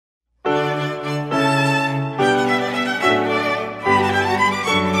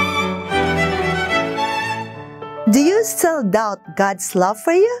still doubt God's love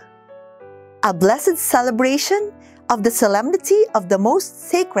for you? A blessed celebration of the Solemnity of the Most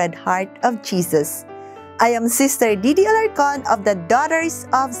Sacred Heart of Jesus. I am Sister Didi Alarcon of the Daughters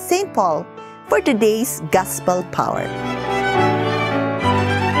of St. Paul for today's Gospel Power.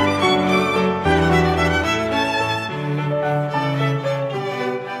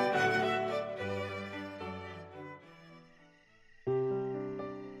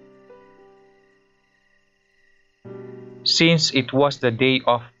 Since it was the day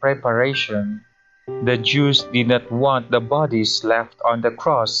of preparation, the Jews did not want the bodies left on the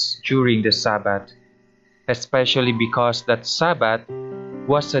cross during the Sabbath, especially because that Sabbath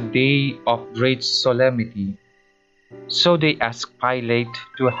was a day of great solemnity. So they asked Pilate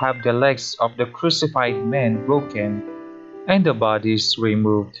to have the legs of the crucified men broken and the bodies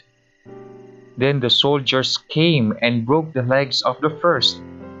removed. Then the soldiers came and broke the legs of the first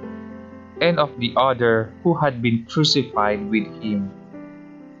and of the other who had been crucified with him.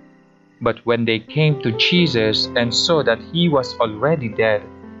 But when they came to Jesus and saw that he was already dead,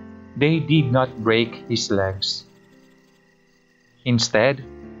 they did not break his legs. Instead,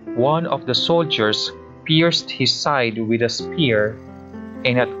 one of the soldiers pierced his side with a spear,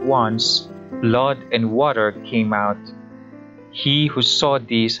 and at once blood and water came out. He who saw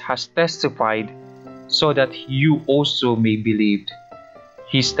this has testified, so that you also may believe.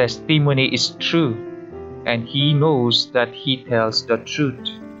 His testimony is true, and he knows that he tells the truth.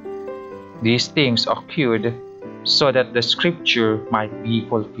 These things occurred so that the scripture might be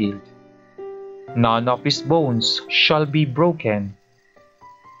fulfilled. None of his bones shall be broken.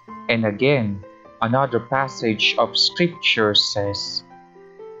 And again, another passage of scripture says,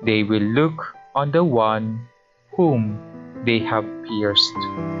 they will look on the one whom they have pierced.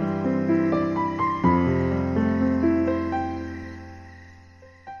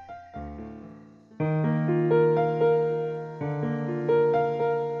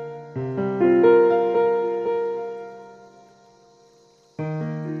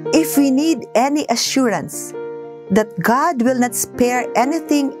 If we need any assurance that God will not spare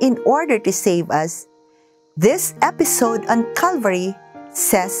anything in order to save us, this episode on Calvary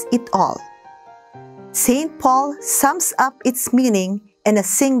says it all. St. Paul sums up its meaning in a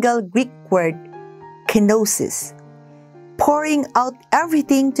single Greek word, kenosis, pouring out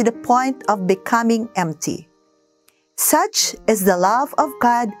everything to the point of becoming empty. Such is the love of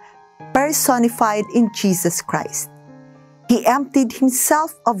God personified in Jesus Christ. He emptied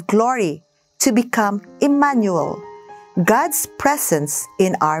himself of glory to become Emmanuel, God's presence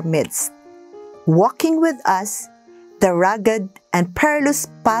in our midst, walking with us the rugged and perilous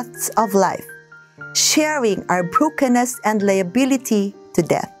paths of life, sharing our brokenness and liability to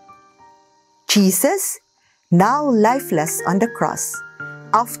death. Jesus, now lifeless on the cross,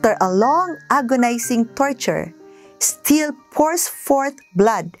 after a long agonizing torture, still pours forth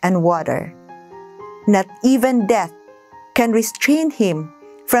blood and water. Not even death can restrain him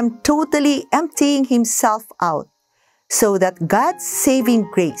from totally emptying himself out, so that God's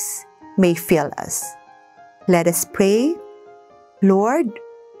saving grace may fill us. Let us pray. Lord,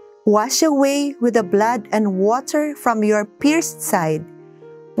 wash away with the blood and water from your pierced side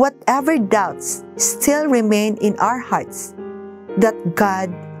whatever doubts still remain in our hearts that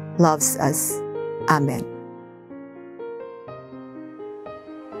God loves us. Amen.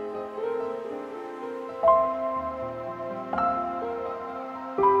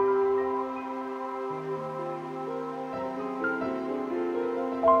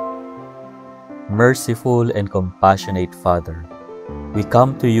 Merciful and compassionate Father, we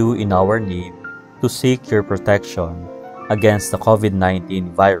come to you in our need to seek your protection against the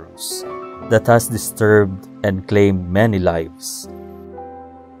COVID-19 virus that has disturbed and claimed many lives.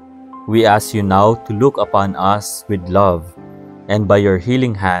 We ask you now to look upon us with love and by your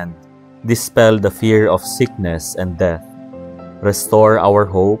healing hand, dispel the fear of sickness and death, restore our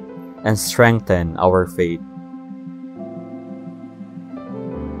hope, and strengthen our faith.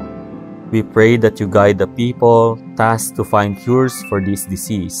 We pray that you guide the people tasked to find cures for this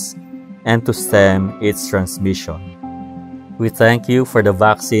disease and to stem its transmission. We thank you for the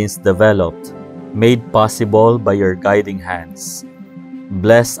vaccines developed, made possible by your guiding hands.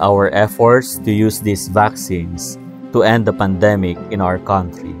 Bless our efforts to use these vaccines to end the pandemic in our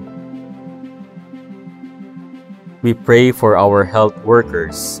country. We pray for our health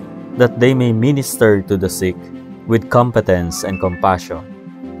workers that they may minister to the sick with competence and compassion.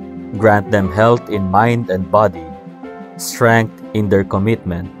 Grant them health in mind and body, strength in their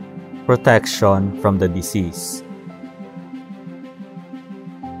commitment, protection from the disease.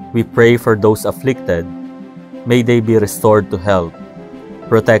 We pray for those afflicted. May they be restored to health.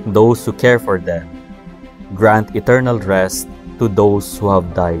 Protect those who care for them. grant eternal rest to those who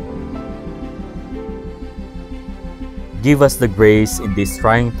have died. Give us the grace in these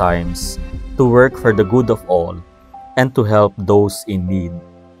trying times to work for the good of all and to help those in need.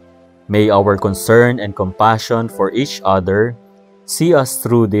 May our concern and compassion for each other see us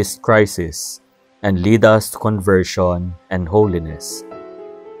through this crisis and lead us to conversion and holiness.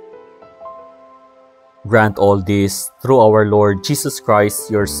 Grant all this through our Lord Jesus Christ,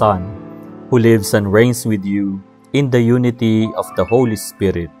 your Son, who lives and reigns with you in the unity of the Holy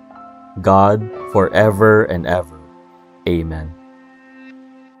Spirit, God, forever and ever. Amen.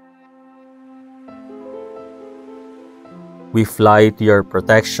 We fly to your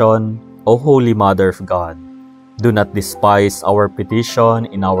protection, O Holy Mother of God. Do not despise our petition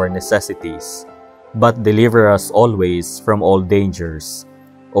in our necessities, but deliver us always from all dangers,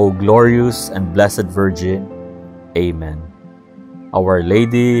 O glorious and blessed Virgin. Amen. Our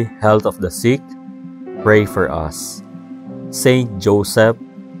Lady, health of the sick, pray for us. Saint Joseph,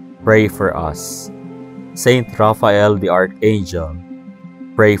 pray for us. Saint Raphael the Archangel,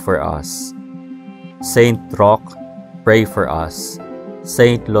 pray for us. Saint Roque, pray for us.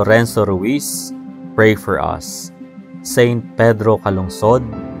 Saint Lorenzo Ruiz, pray for us. Saint Pedro Calungsod,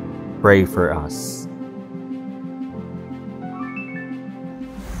 pray for us.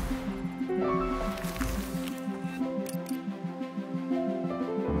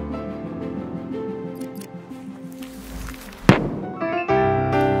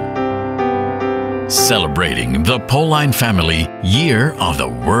 Celebrating the Pauline Family Year of the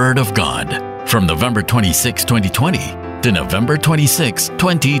Word of God from November 26, 2020 to November 26,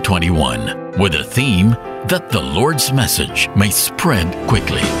 2021 with a theme that the Lord's message may spread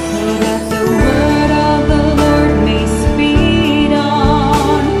quickly.